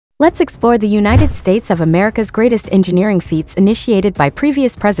Let's explore the United States of America's greatest engineering feats initiated by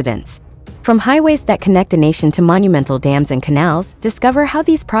previous presidents. From highways that connect a nation to monumental dams and canals, discover how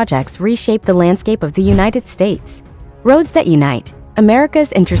these projects reshape the landscape of the United States. Roads that unite.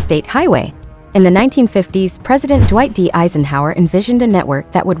 America's Interstate Highway. In the 1950s, President Dwight D. Eisenhower envisioned a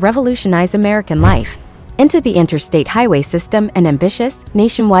network that would revolutionize American life. Enter the Interstate Highway System, an ambitious,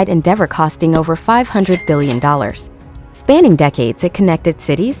 nationwide endeavor costing over $500 billion. Spanning decades, it connected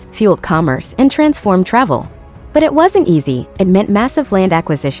cities, fueled commerce, and transformed travel. But it wasn't easy. It meant massive land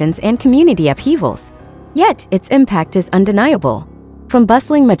acquisitions and community upheavals. Yet, its impact is undeniable. From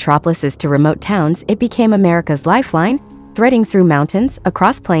bustling metropolises to remote towns, it became America's lifeline, threading through mountains,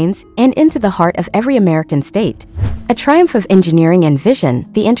 across plains, and into the heart of every American state. A triumph of engineering and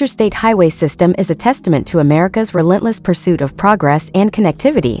vision, the Interstate Highway System is a testament to America's relentless pursuit of progress and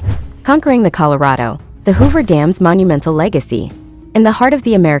connectivity. Conquering the Colorado, the Hoover Dam's monumental legacy. In the heart of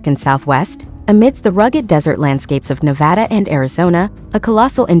the American Southwest, amidst the rugged desert landscapes of Nevada and Arizona, a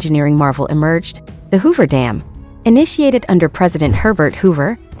colossal engineering marvel emerged, the Hoover Dam. Initiated under President Herbert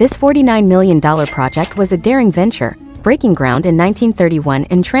Hoover, this $49 million project was a daring venture, breaking ground in 1931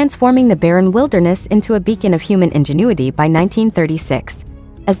 and transforming the barren wilderness into a beacon of human ingenuity by 1936.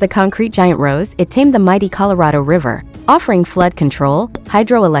 As the concrete giant rose, it tamed the mighty Colorado River, offering flood control,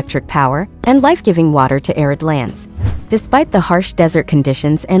 hydroelectric power, and life-giving water to arid lands. Despite the harsh desert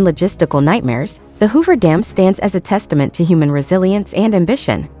conditions and logistical nightmares, the Hoover Dam stands as a testament to human resilience and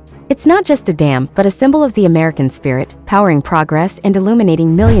ambition. It's not just a dam, but a symbol of the American spirit, powering progress and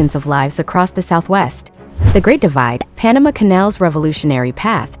illuminating millions of lives across the Southwest. The Great Divide, Panama Canal's revolutionary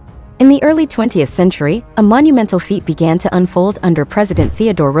path. In the early 20th century, a monumental feat began to unfold under President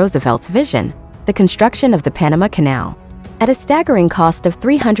Theodore Roosevelt's vision, the construction of the Panama Canal. At a staggering cost of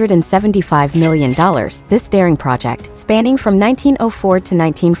 $375 million, this daring project, spanning from 1904 to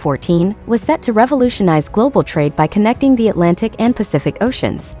 1914, was set to revolutionize global trade by connecting the Atlantic and Pacific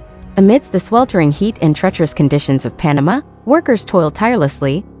Oceans. Amidst the sweltering heat and treacherous conditions of Panama, workers toiled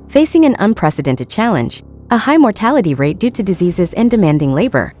tirelessly, facing an unprecedented challenge: a high mortality rate due to diseases and demanding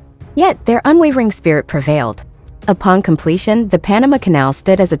labor. Yet, their unwavering spirit prevailed. Upon completion, the Panama Canal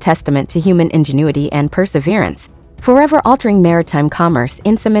stood as a testament to human ingenuity and perseverance, forever altering maritime commerce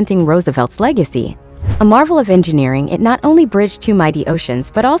and cementing Roosevelt's legacy. A marvel of engineering, it not only bridged two mighty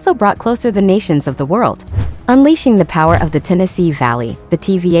oceans but also brought closer the nations of the world, unleashing the power of the Tennessee Valley, the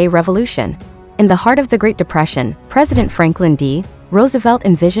TVA Revolution. In the heart of the Great Depression, President Franklin D. Roosevelt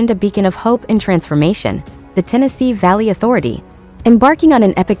envisioned a beacon of hope and transformation, the Tennessee Valley Authority. Embarking on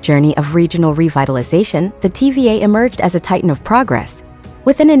an epic journey of regional revitalization, the TVA emerged as a titan of progress.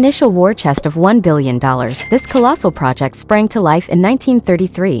 With an initial war chest of $1 billion, this colossal project sprang to life in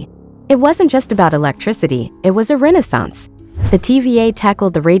 1933. It wasn't just about electricity, it was a renaissance. The TVA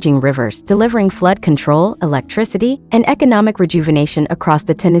tackled the raging rivers, delivering flood control, electricity, and economic rejuvenation across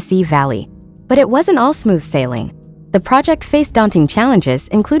the Tennessee Valley. But it wasn't all smooth sailing. The project faced daunting challenges,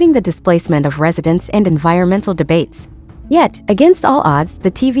 including the displacement of residents and environmental debates. Yet, against all odds, the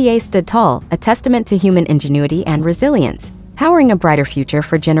TVA stood tall, a testament to human ingenuity and resilience, powering a brighter future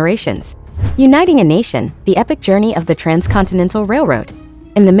for generations. Uniting a nation, the epic journey of the Transcontinental Railroad.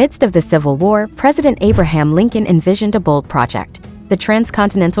 In the midst of the Civil War, President Abraham Lincoln envisioned a bold project, the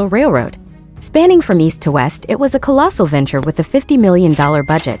Transcontinental Railroad. Spanning from east to west, it was a colossal venture with a $50 million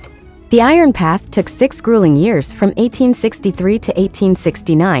budget. The Iron Path took 6 grueling years from 1863 to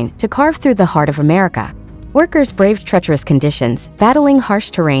 1869 to carve through the heart of America. Workers braved treacherous conditions, battling harsh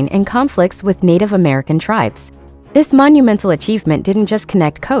terrain and conflicts with Native American tribes. This monumental achievement didn't just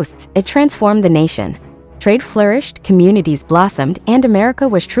connect coasts, it transformed the nation. Trade flourished, communities blossomed, and America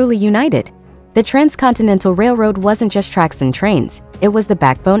was truly united. The Transcontinental Railroad wasn't just tracks and trains, it was the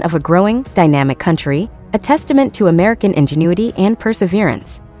backbone of a growing, dynamic country, a testament to American ingenuity and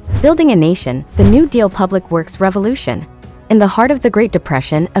perseverance. Building a nation, the New Deal public works revolution. In the heart of the Great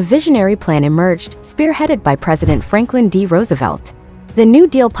Depression, a visionary plan emerged, spearheaded by President Franklin D. Roosevelt. The New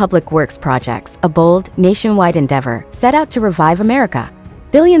Deal public works projects, a bold, nationwide endeavor, set out to revive America.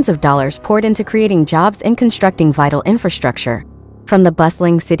 Billions of dollars poured into creating jobs and constructing vital infrastructure. From the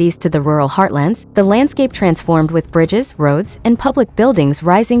bustling cities to the rural heartlands, the landscape transformed with bridges, roads, and public buildings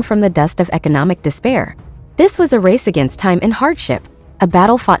rising from the dust of economic despair. This was a race against time and hardship, a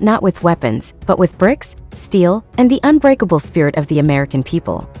battle fought not with weapons, but with bricks, steel, and the unbreakable spirit of the American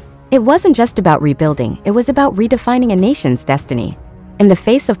people. It wasn't just about rebuilding, it was about redefining a nation's destiny. In the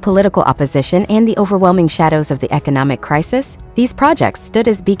face of political opposition and the overwhelming shadows of the economic crisis, these projects stood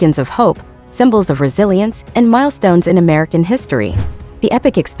as beacons of hope, symbols of resilience, and milestones in American history. The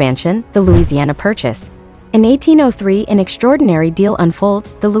epic expansion, the Louisiana Purchase. In 1803, an extraordinary deal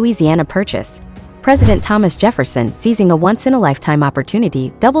unfolds, the Louisiana Purchase. President Thomas Jefferson, seizing a once-in-a-lifetime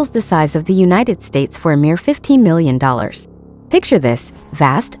opportunity, doubles the size of the United States for a mere $15 million. Picture this: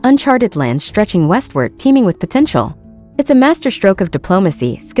 vast, uncharted land stretching westward, teeming with potential. It's a masterstroke of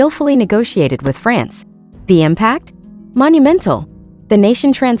diplomacy, skillfully negotiated with France. The impact? Monumental. The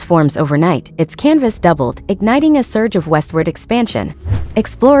nation transforms overnight, its canvas doubled, igniting a surge of westward expansion.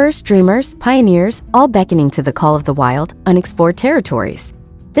 Explorers, dreamers, pioneers, all beckoning to the call of the wild, unexplored territories.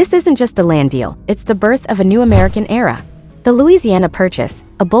 This isn't just a land deal, it's the birth of a new American era. The Louisiana Purchase,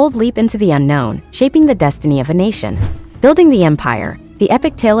 a bold leap into the unknown, shaping the destiny of a nation. Building the empire, the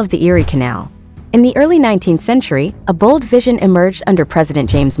epic tale of the Erie Canal. In the early 19th century, a bold vision emerged under President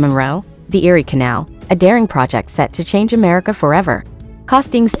James Monroe, the Erie Canal, a daring project set to change America forever.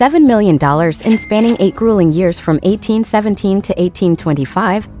 Costing $7 million and spanning 8 grueling years from 1817 to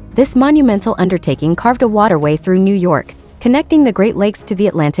 1825, this monumental undertaking carved a waterway through New York, connecting the Great Lakes to the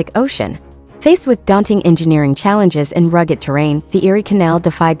Atlantic Ocean. Faced with daunting engineering challenges and rugged terrain, the Erie Canal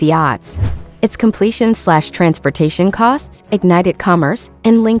defied the odds. Its completion/transportation costs ignited commerce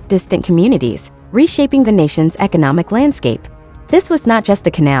and linked distant communities, reshaping the nation's economic landscape. This was not just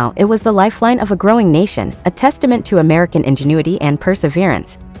a canal, it was the lifeline of a growing nation, a testament to American ingenuity and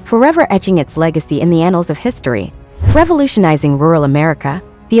perseverance, forever etching its legacy in the annals of history. Revolutionizing rural America,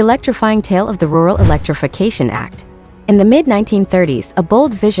 the electrifying tale of the Rural Electrification Act. In the mid-1930s, a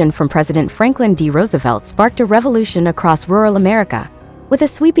bold vision from President Franklin D. Roosevelt sparked a revolution across rural America. With a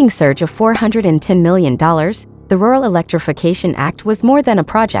sweeping surge of $410 million, the Rural Electrification Act was more than a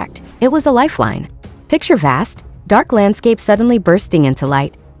project, it was a lifeline. Picture vast, dark landscapes suddenly bursting into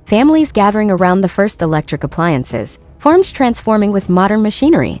light, families gathering around the first electric appliances, farms transforming with modern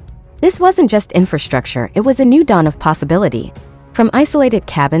machinery. This wasn't just infrastructure, it was a new dawn of possibility. From isolated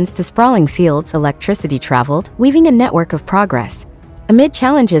cabins to sprawling fields, electricity traveled, weaving a network of progress. Amid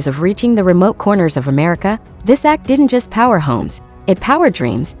challenges of reaching the remote corners of America, this act didn't just power homes, it powered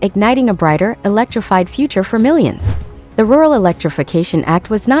dreams, igniting a brighter, electrified future for millions. The Rural Electrification Act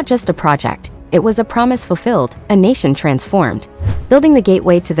was not just a project, it was a promise fulfilled, a nation transformed. Building the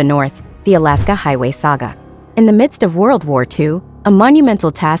gateway to the north, the Alaska Highway Saga. In the midst of World War II, a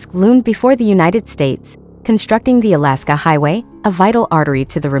monumental task loomed before the United States, constructing the Alaska Highway, a vital artery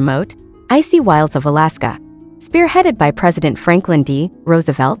to the remote, icy wilds of Alaska. Spearheaded by President Franklin D.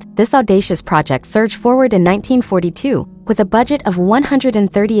 Roosevelt, this audacious project surged forward in 1942 with a budget of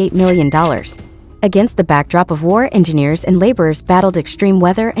 $138 million. Against the backdrop of war, engineers and laborers battled extreme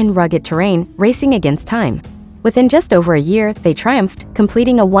weather and rugged terrain, racing against time. Within just over a year, they triumphed,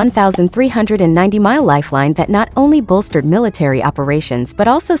 completing a 1,390-mile lifeline that not only bolstered military operations but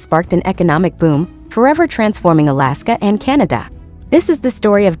also sparked an economic boom, forever transforming Alaska and Canada. This is the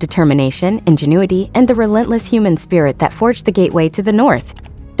story of determination, ingenuity, and the relentless human spirit that forged the gateway to the north.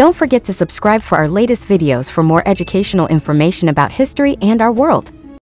 Don't forget to subscribe for our latest videos for more educational information about history and our world.